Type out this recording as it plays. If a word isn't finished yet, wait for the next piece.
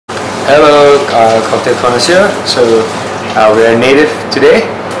Hello, cocktail connoisseur. So we're a native today.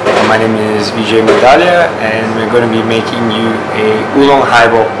 My name is Vijay Mudaliar, and we're going to be making you a Oolong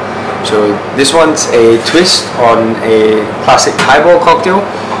Highball. So this one's a twist on a classic highball cocktail,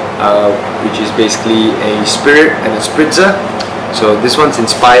 which is basically a spirit and a spritzer. So this one's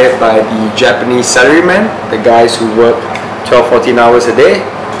inspired by the Japanese salarymen, the guys who work 12-14 hours a day.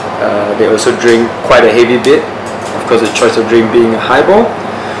 They also drink quite a heavy bit, of course the choice of drink being a highball.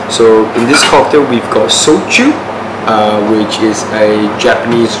 So in this cocktail we've got soju, which is a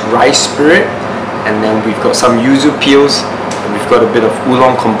Japanese rice spirit, and then we've got some yuzu peels, and we've got a bit of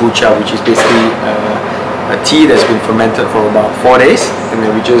oolong kombucha, which is basically a tea that's been fermented for about 4 days, and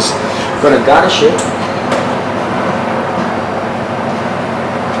then we just gonna garnish it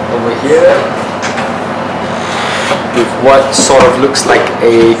over here with what sort of looks like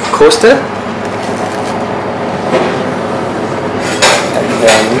a coaster.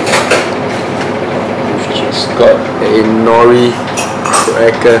 And we've just got a nori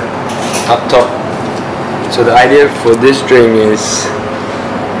cracker up top. So the idea for this drink is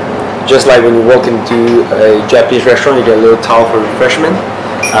just like when you walk into a Japanese restaurant, you get a little towel for refreshment.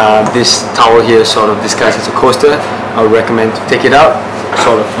 This towel here sort of disguised as a coaster. I would recommend to take it out,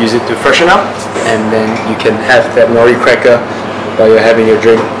 sort of use it to freshen up, and then you can have that nori cracker while you're having your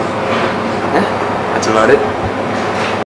drink. Yeah, that's about it.